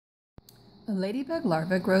A ladybug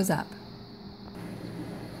larva grows up.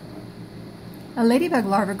 A ladybug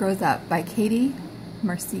larva grows up by Katie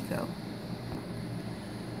Marsico.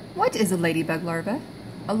 What is a ladybug larva?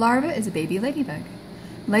 A larva is a baby ladybug.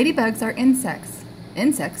 Ladybugs are insects.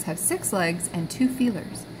 Insects have 6 legs and 2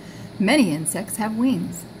 feelers. Many insects have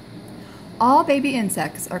wings. All baby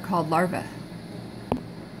insects are called larvae.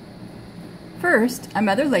 First, a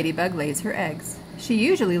mother ladybug lays her eggs. She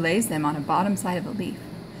usually lays them on the bottom side of a leaf.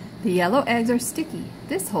 The yellow eggs are sticky.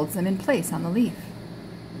 This holds them in place on the leaf.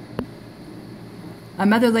 A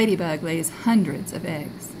mother ladybug lays hundreds of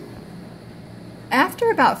eggs.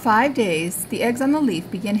 After about 5 days, the eggs on the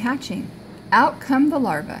leaf begin hatching. Out come the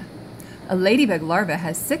larvae. A ladybug larva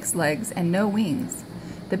has 6 legs and no wings.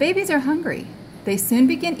 The babies are hungry. They soon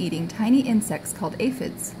begin eating tiny insects called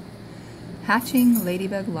aphids. Hatching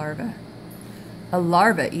ladybug larva. A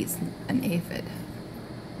larva eats an aphid.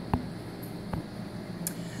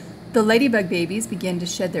 The ladybug babies begin to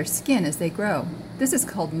shed their skin as they grow. This is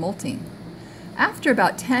called molting. After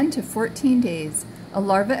about 10 to 14 days, a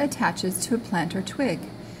larva attaches to a plant or twig.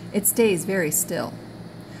 It stays very still.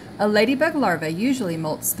 A ladybug larva usually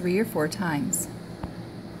molts 3 or 4 times.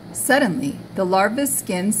 Suddenly, the larva's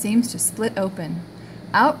skin seems to split open.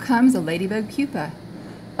 Out comes a ladybug pupa.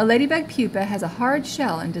 A ladybug pupa has a hard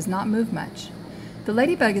shell and does not move much. The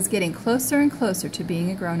ladybug is getting closer and closer to being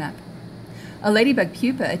a grown-up. A ladybug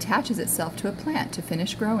pupa attaches itself to a plant to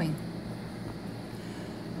finish growing.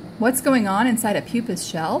 What's going on inside a pupa's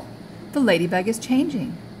shell? The ladybug is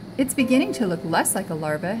changing. It's beginning to look less like a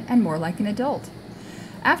larva and more like an adult.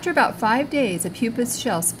 After about 5 days, a pupa's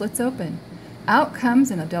shell splits open. Out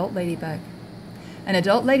comes an adult ladybug. An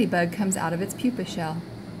adult ladybug comes out of its pupa shell.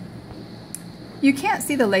 You can't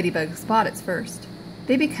see the ladybug spot at first.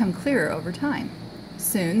 They become clearer over time.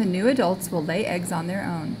 Soon, the new adults will lay eggs on their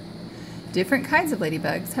own. Different kinds of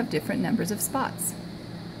ladybugs have different numbers of spots.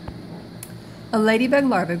 A ladybug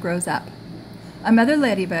larva grows up. A mother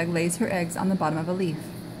ladybug lays her eggs on the bottom of a leaf.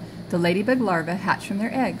 The ladybug larvae hatch from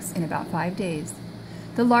their eggs in about 5 days.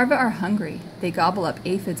 The larvae are hungry. They gobble up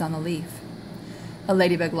aphids on the leaf. A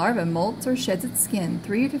ladybug larva molts or sheds its skin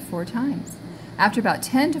 3 to 4 times. After about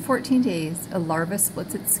 10 to 14 days, a larva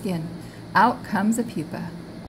splits its skin. Out comes a pupa.